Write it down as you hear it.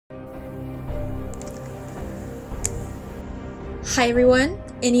Hi everyone,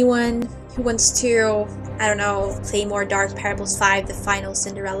 anyone who wants to, I don't know, play more Dark Parables 5, the final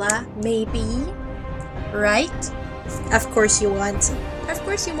Cinderella? Maybe? Right? Of course you want. Of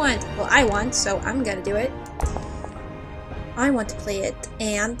course you want. Well, I want, so I'm gonna do it. I want to play it,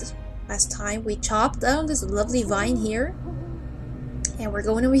 and last time we chopped down this lovely vine here, and we're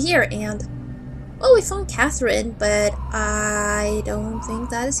going over here, and well, we found Katherine, but I don't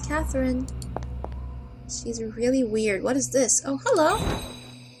think that is Katherine. She's really weird. What is this? Oh, hello!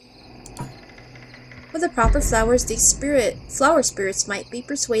 With the proper flowers, the flower spirits might be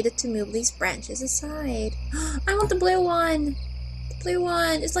persuaded to move these branches aside. I want the blue one! The blue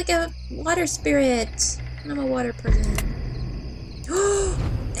one! It's like a water spirit! And I'm a water person.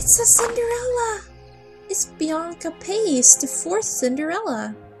 It's a Cinderella! It's Bianca Pace, the 4th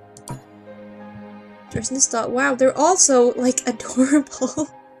Cinderella. There's this thought. Wow, they're also, like, adorable.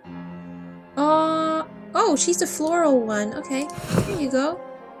 Oh, she's the floral one. Okay, here you go.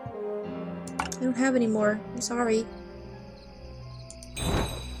 I don't have any more. I'm sorry.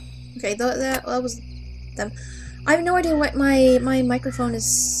 Okay, that was them. I have no idea why my microphone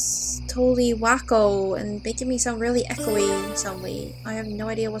is totally wacko and making me sound really echoey suddenly. I have no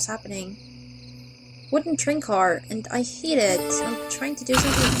idea what's happening. Wooden train car, and I hate it. I'm trying to do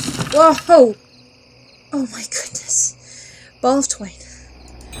something. Whoa! Oh my goodness. Ball of twine.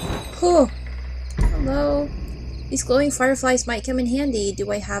 Whew. Hello. These glowing fireflies might come in handy.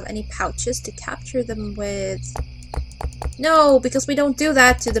 Do I have any pouches to capture them with? No, because we don't do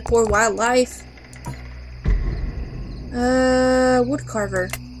that to the poor wildlife. Wood carver.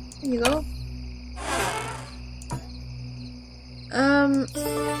 Here you go.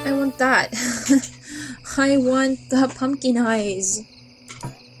 I want that. I want the pumpkin eyes.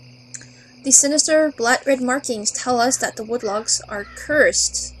 The sinister blood-red markings tell us that the woodlogs are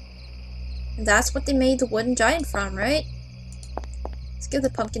cursed. And that's what they made the wooden giant from, right? Let's give the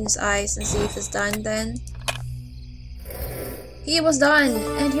pumpkin his eyes and see if it's done then. He was done!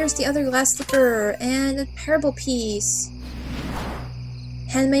 And here's the other glass slipper and a parable piece.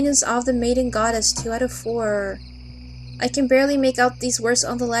 Handmaidens of the Maiden Goddess, 2 out of 4. I can barely make out these words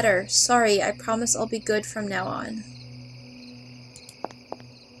on the letter. Sorry, I promise I'll be good from now on.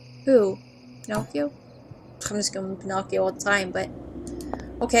 Who? Pinocchio? I'm just going with Pinocchio all the time, but...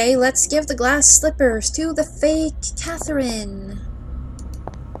 Okay, let's give the glass slippers to the fake Katherine.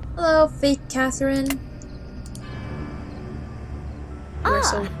 Hello, fake Katherine.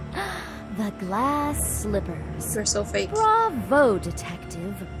 The glass slippers. You're so fake. Bravo,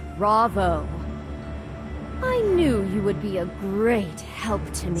 detective. Bravo. I knew you would be a great help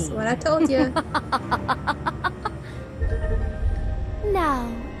to me. That's what I told you.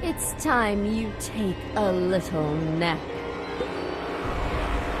 Now, it's time you take a little nap.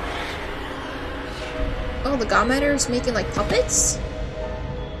 Oh, the Godmother is making like puppets?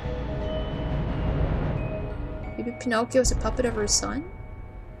 Maybe Pinocchio is a puppet of her son?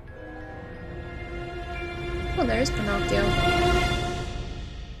 Oh, there's Pinocchio.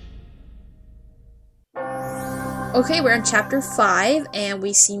 Okay, we're in chapter 5, and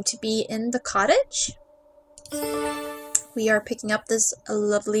we seem to be in the cottage. We are picking up this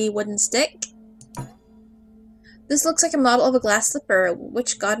lovely wooden stick. This looks like a model of a glass slipper,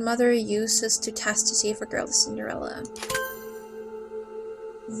 which Godmother uses to test to see if her girl is Cinderella.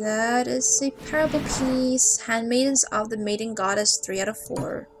 That is a parable piece. Handmaidens of the Maiden Goddess, 3 out of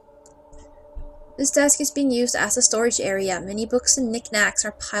 4. This desk is being used as a storage area. Many books and knickknacks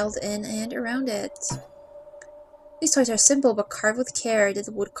are piled in and around it. These toys are simple but carved with care. Did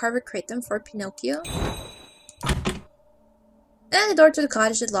the woodcarver create them for Pinocchio? And the door to the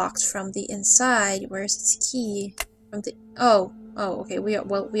cottage is locked from the inside. Where's its key? From the okay. We are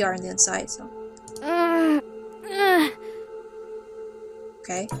on the inside, so.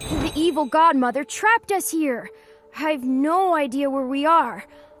 Okay. The evil Godmother trapped us here. I've no idea where we are.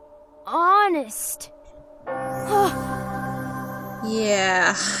 Honest.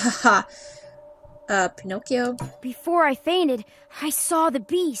 Yeah. Pinocchio. Before I fainted, I saw the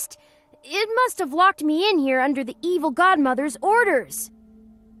beast. It must have locked me in here under the evil Godmother's orders.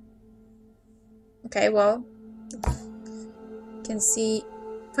 Okay, well,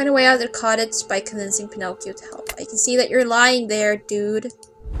 find a way out of the cottage by convincing Pinocchio to help. I can see that you're lying there, dude.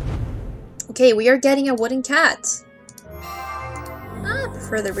 Okay, we are getting a wooden cat. I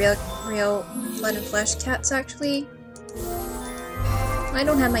prefer the real blood and flesh cats, actually. I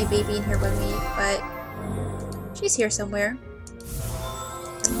don't have my baby in here with me, but she's here somewhere.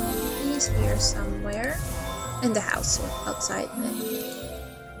 She's here somewhere. In the house, or outside.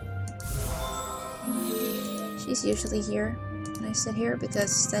 She's usually here when I sit here,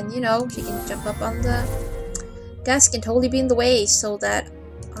 because then, you know, she can jump up on the Gas can totally be in the way so that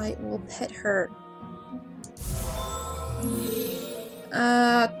I will pet her.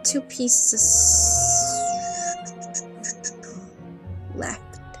 2 pieces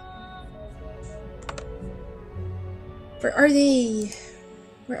left. Where are they?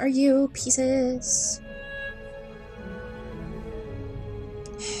 Where are you, pieces?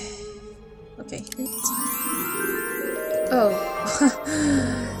 Okay. Oh.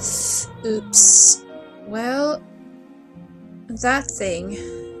 Oops. Well, that thing.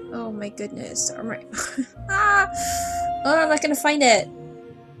 Oh my goodness. Alright. Ah! Oh, I'm not gonna find it.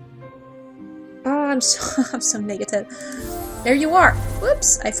 Oh, I'm so negative. There you are.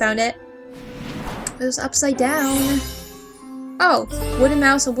 Whoops, I found it. It was upside down. Oh, wooden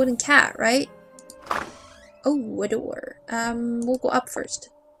mouse and wooden cat, right? Oh, a door. We'll go up first.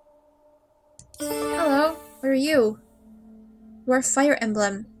 Hello, where are you? You are a fire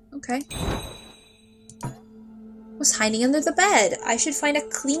emblem. Okay. Was hiding under the bed. I should find a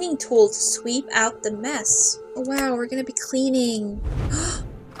cleaning tool to sweep out the mess. Oh wow, we're gonna be cleaning.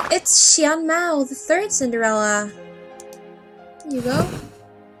 It's Xian Mao, the 3rd Cinderella. Here you go.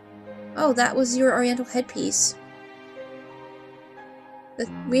 Oh, that was your oriental headpiece.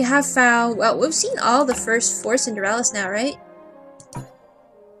 We have found... Well, we've seen all the first 4 Cinderellas now, right?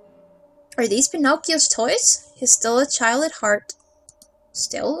 Are these Pinocchio's toys? He's still a child at heart.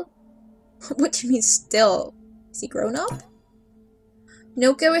 Still? What do you mean, still? Is he grown up?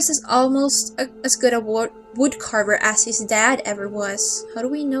 Pinocchio is almost as good a wood carver as his dad ever was. How do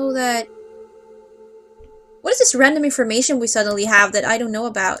we know that? What is this random information we suddenly have that I don't know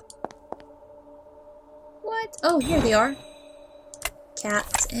about? What? Oh, here they are.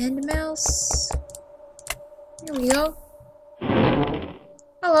 Cat and mouse. Here we go.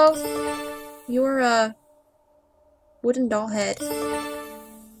 Hello. You're a wooden doll head.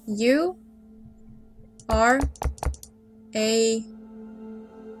 You are a...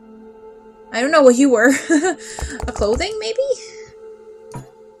 I don't know what you were. A clothing, maybe?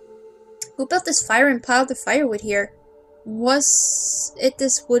 Who built this fire and piled the firewood here? Was it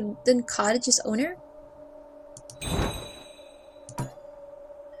this wooden cottage's owner?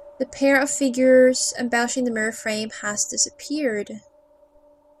 The pair of figures embellishing the mirror frame has disappeared.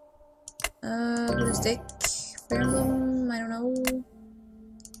 What is stick? Fire emblem? I don't know.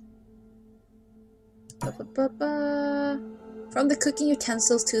 From the cooking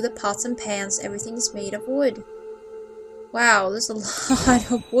utensils to the pots and pans, everything is made of wood. Wow, there's a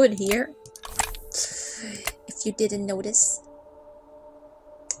lot of wood here. If you didn't notice.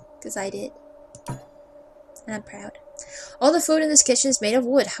 Because I did. And I'm proud. All the food in this kitchen is made of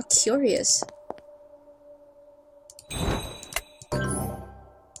wood. How curious.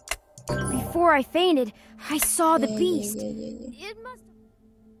 Before I fainted, I saw the beast. Yeah. It must...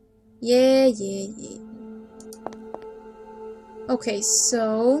 Yeah. Okay,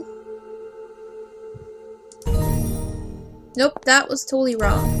 so... Nope, that was totally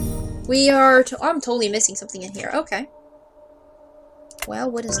wrong. We are... I'm totally missing something in here. Okay.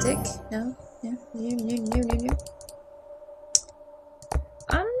 Well, wooden stick? No.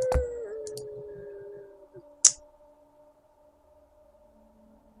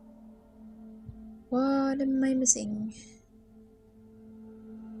 What am I missing?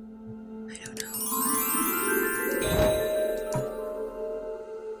 I don't know.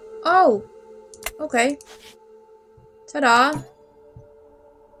 Oh! Okay. Ta-da!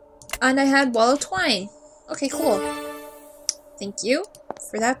 And I had wall of twine. Okay, cool. Thank you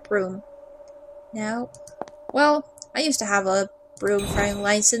for that broom. Now, well, I used to have a broom frying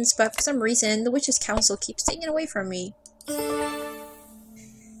license, but for some reason, the Witches' Council keeps taking it away from me.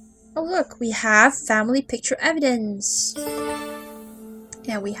 Oh look, we have family picture evidence.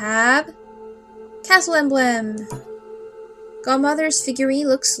 And we have castle emblem. Godmother's figurine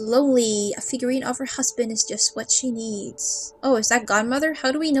looks lonely. A figurine of her husband is just what she needs. Oh, is that Godmother?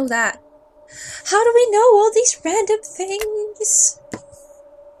 How do we know that? How do we know all these random things?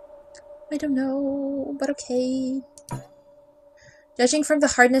 I don't know, but okay. Judging from the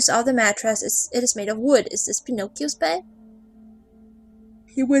hardness of the mattress, it is made of wood. Is this Pinocchio's bed?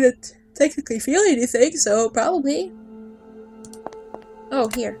 He wouldn't technically feel anything, so probably. Oh,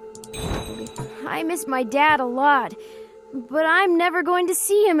 here. I miss my dad a lot, but I'm never going to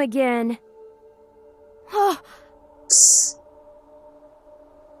see him again. Oh.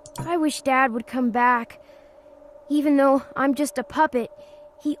 I wish Dad would come back. Even though I'm just a puppet,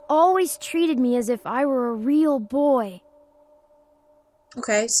 he always treated me as if I were a real boy.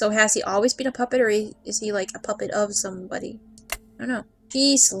 Okay, so has he always been a puppet, or is he like a puppet of somebody? I don't know.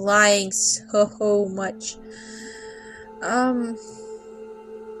 He's lying so much. Castle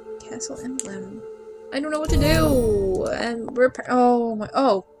emblem. I don't know what to do. And we're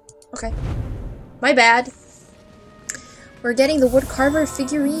oh, okay. My bad. We're getting the woodcarver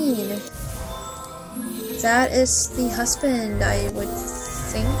figurine. That is the husband, I would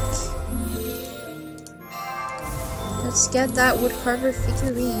think. Let's get that woodcarver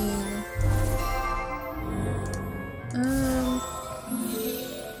figurine.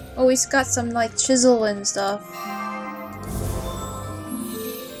 Oh, he's got some like chisel and stuff.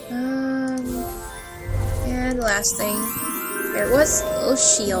 And the last thing, there was a little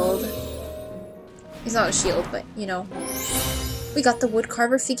shield. It's not a shield, but you know. We got the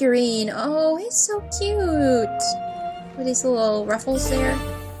woodcarver figurine. Oh, he's so cute. With these little ruffles there.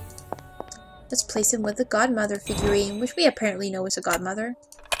 Let's place him with the Godmother figurine, which we apparently know is a Godmother.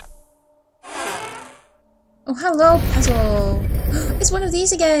 Oh, hello, puzzle. It's one of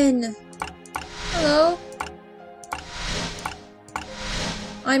these again. Hello.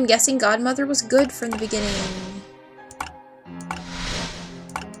 I'm guessing Godmother was good from the beginning.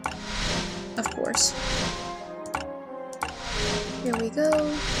 Of course. Here we go.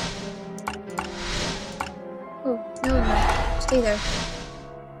 Oh, no. Stay there.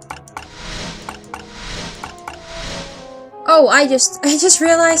 Oh, I just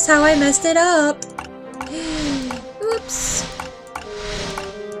realized how I messed it up. Oops.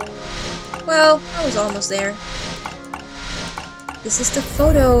 Well, I was almost there. This is the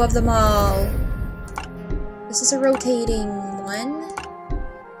photo of them all. This is a rotating one.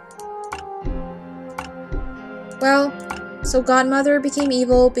 Well, so Godmother became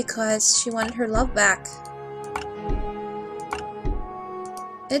evil because she wanted her love back.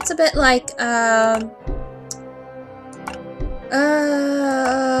 It's a bit like,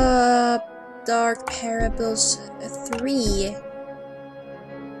 Dark Parables 3.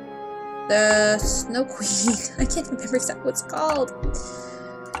 The Snow Queen. I can't remember exactly what it's called.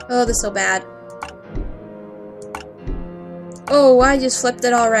 Oh, this is so bad. Oh, I just flipped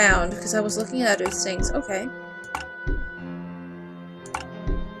it all around because I was looking at other things. Okay.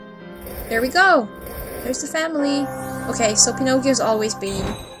 There we go. There's the family. Okay, so Pinocchio's always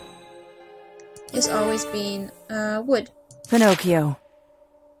been wood. Pinocchio,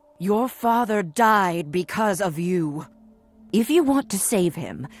 your father died because of you. If you want to save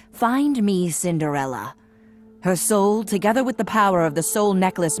him, find me Cinderella. Her soul, together with the power of the soul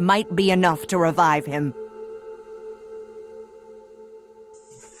necklace, might be enough to revive him.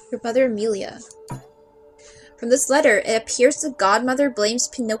 Your mother Amelia. From this letter, it appears the Godmother blames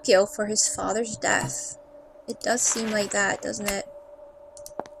Pinocchio for his father's death. It does seem like that, doesn't it?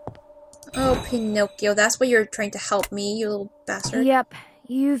 Oh, Pinocchio, that's why you're trying to help me, you little bastard. Yep,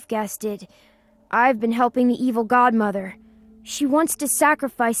 you've guessed it. I've been helping the evil Godmother. She wants to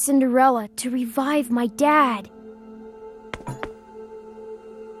sacrifice Cinderella to revive my dad.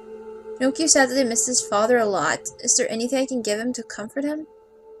 Pinocchio said that he missed his father a lot. Is there anything I can give him to comfort him?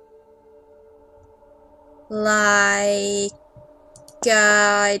 Like...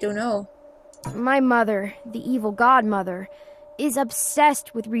 I don't know. My mother, the evil Godmother, is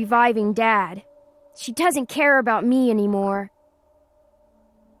obsessed with reviving Dad. She doesn't care about me anymore.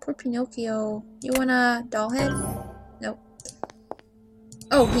 Poor Pinocchio. You want a doll head? Nope.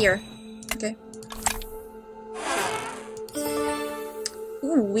 Oh, here. Okay.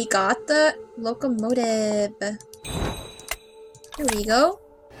 Ooh, we got the locomotive. Here we go.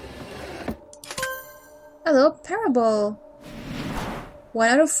 Hello, Parable. 1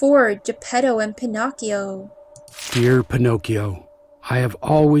 out of 4, Geppetto and Pinocchio. Dear Pinocchio, I have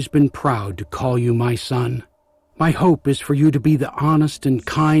always been proud to call you my son. My hope is for you to be the honest and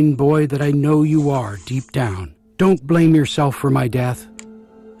kind boy that I know you are deep down. Don't blame yourself for my death,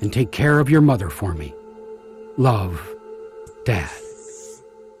 and take care of your mother for me. Love, Dad.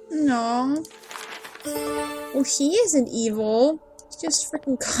 No. Well, he isn't evil. He's just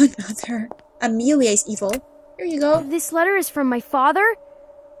freaking Godmother. Amelia is evil. Here you go. This letter is from my father?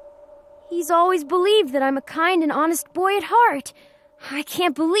 He's always believed that I'm a kind and honest boy at heart. I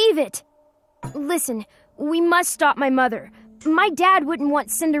can't believe it. Listen, we must stop my mother. My dad wouldn't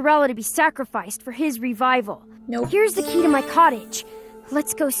want Cinderella to be sacrificed for his revival. Nope. Here's the key to my cottage.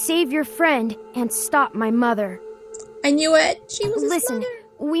 Let's go save your friend and stop my mother. I knew it. She was his Listen, mother.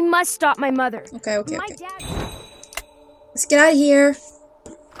 we must stop my mother. Okay. My dad... Let's get out of here.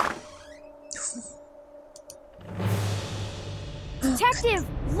 Detective,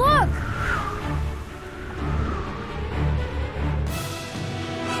 look!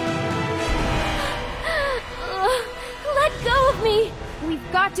 Let go of me!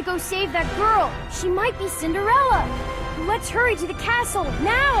 We've got to go save that girl. She might be Cinderella. Let's hurry to the castle,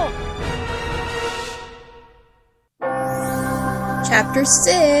 now! Chapter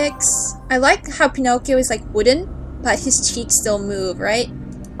 6. I like how Pinocchio is like wooden, but his cheeks still move, right?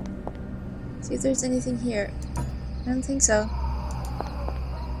 See if there's anything here. I don't think so.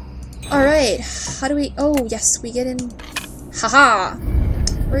 Alright, how do we... Oh, yes, we get in... Haha!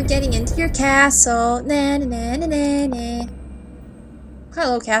 We're getting into your castle. Na na na na na na.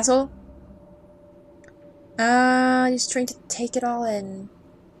 Hello, castle. Just trying to take it all in.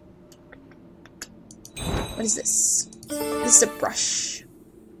 What is this? This is a brush.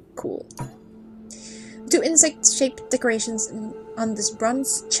 Cool. 2 insect-shaped decorations on this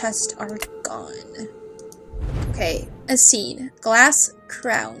bronze chest are gone. Okay, a scene. Glass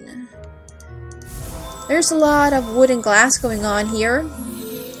crown. There's a lot of wood and glass going on here.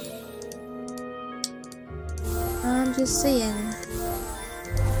 I'm just saying.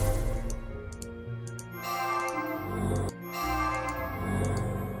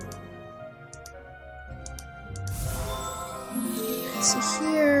 Let's see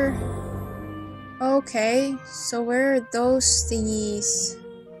here. Okay, so where are those thingies?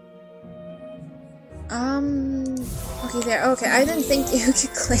 Okay, there. Okay, I didn't think you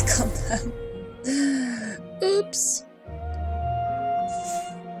could click on them. Oops.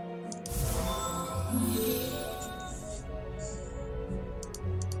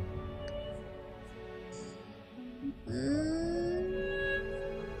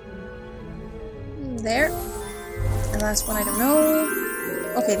 There. The last one, I don't know.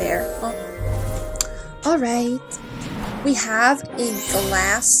 Okay, there. Oh. Alright. We have a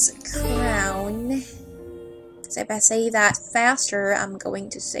glass crown. So if I say that faster, I'm going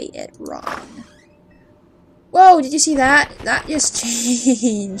to say it wrong. Whoa, did you see that? That just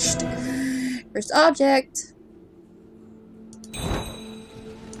changed. First object.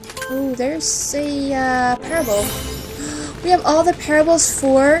 Oh, there's a parable. We have all the parables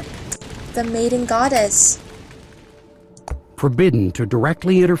for the Maiden Goddess. Forbidden to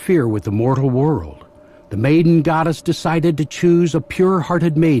directly interfere with the mortal world, the Maiden Goddess decided to choose a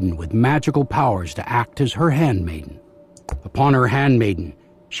pure-hearted maiden with magical powers to act as her handmaiden. Upon her handmaiden,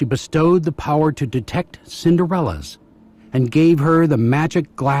 she bestowed the power to detect Cinderella's and gave her the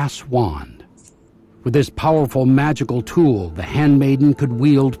magic glass wand. With this powerful magical tool, the handmaiden could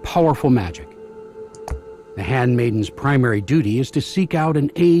wield powerful magic. The handmaiden's primary duty is to seek out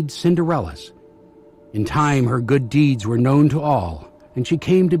and aid Cinderella's. In time, her good deeds were known to all, and she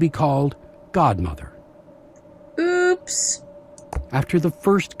came to be called Godmother. Oops. After the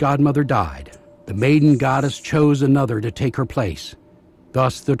first Godmother died, the Maiden Goddess chose another to take her place.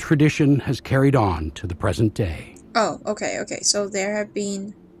 Thus, the tradition has carried on to the present day. Oh, okay. So there have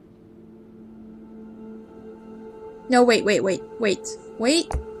been... No, wait. The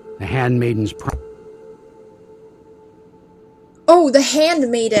handmaiden's... Oh, the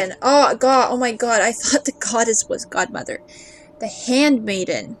handmaiden. Oh, God. Oh, my God. I thought the goddess was Godmother. The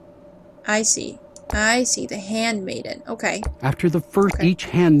handmaiden. I see. The handmaiden. Okay. After the first, each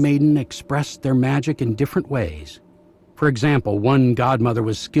handmaiden expressed their magic in different ways. For example, one Godmother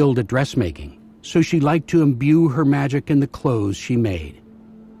was skilled at dressmaking, so she liked to imbue her magic in the clothes she made.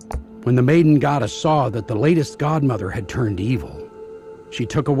 When the Maiden Goddess saw that the latest Godmother had turned evil, she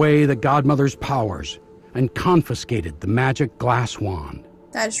took away the Godmother's powers and confiscated the magic glass wand.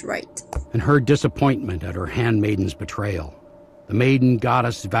 That is right. In her disappointment at her handmaiden's betrayal, the Maiden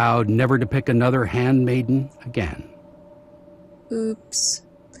Goddess vowed never to pick another handmaiden again. Oops.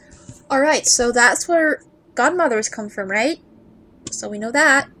 Alright, so that's where Godmothers come from, right? So we know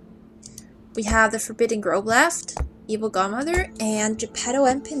that. We have the Forbidden Grove left, Evil Godmother, and Geppetto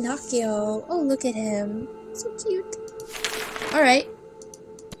and Pinocchio. Oh, look at him. So cute. Alright.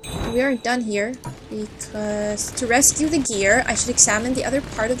 We aren't done here, because to rescue the gear, I should examine the other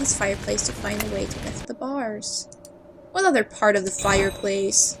part of this fireplace to find a way to lift the bars. What other part of the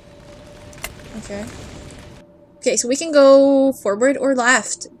fireplace? Okay. Okay, so we can go forward or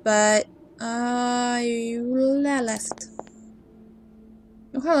left, but left.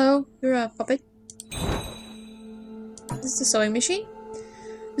 Oh, hello. You're a puppet. This is the sewing machine.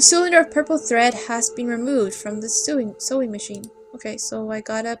 The cylinder of purple thread has been removed from the sewing machine. Okay, so I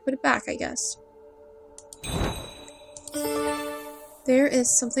gotta put it back, I guess. There is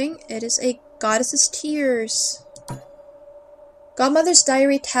something. It is a goddess's tears. Godmother's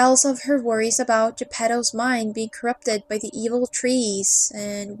diary tells of her worries about Geppetto's mind being corrupted by the evil trees.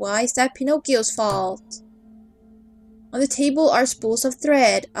 And why is that Pinocchio's fault? On the table are spools of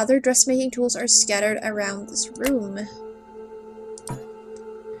thread. Other dressmaking tools are scattered around this room.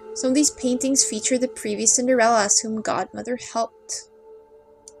 Some of these paintings feature the previous Cinderellas whom Godmother helped.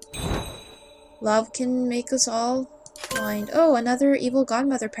 Love can make us all blind. Oh, another Evil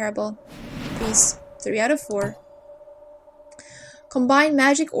Godmother Parable. Please, 3 out of 4. Combine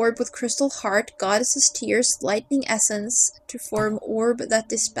magic orb with crystal heart, goddess's tears, lightning essence to form orb that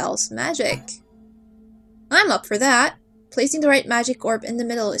dispels magic. I'm up for that. Placing the right magic orb in the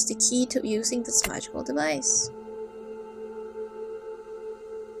middle is the key to using this magical device.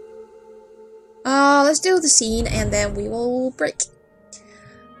 Let's do the scene and then we will break.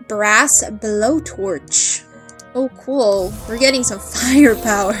 Brass blowtorch. Oh, cool. We're getting some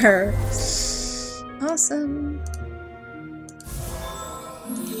firepower. Awesome.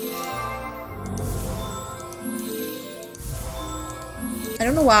 I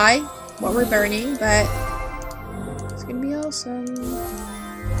don't know what we're burning, but it's gonna be awesome.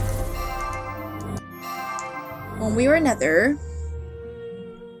 One way or another.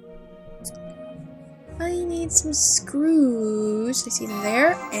 I need some screws. I see them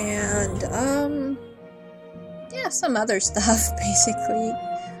there. And, yeah, some other stuff, basically.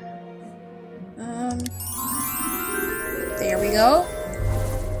 There we go.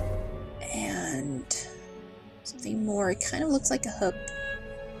 And something more. It kind of looks like a hook.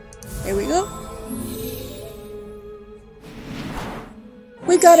 There we go.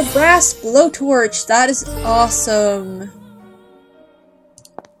 We got a brass blowtorch. That is awesome.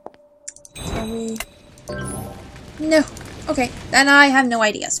 Can we... No. Okay, then I have no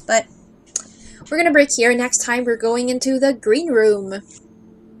ideas, but we're gonna break here. Next time we're going into the green room.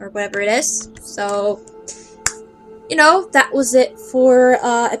 Or whatever it is. So, you know, that was it for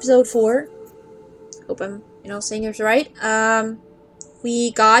episode 4. Hope I'm, saying it right.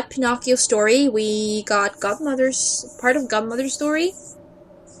 We got Pinocchio's story. We got part of Godmother's story.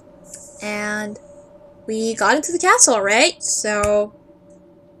 And we got into the castle, right? So,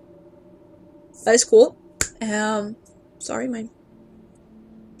 that is cool. Sorry, my...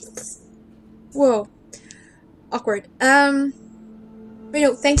 Whoa. Awkward. Thank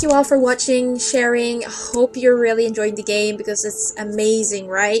you all for watching, sharing. Hope you're really enjoying the game because it's amazing,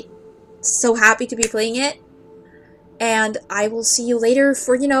 right? So happy to be playing it. And I will see you later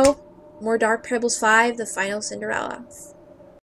for, more Dark Parables 5, the final Cinderella.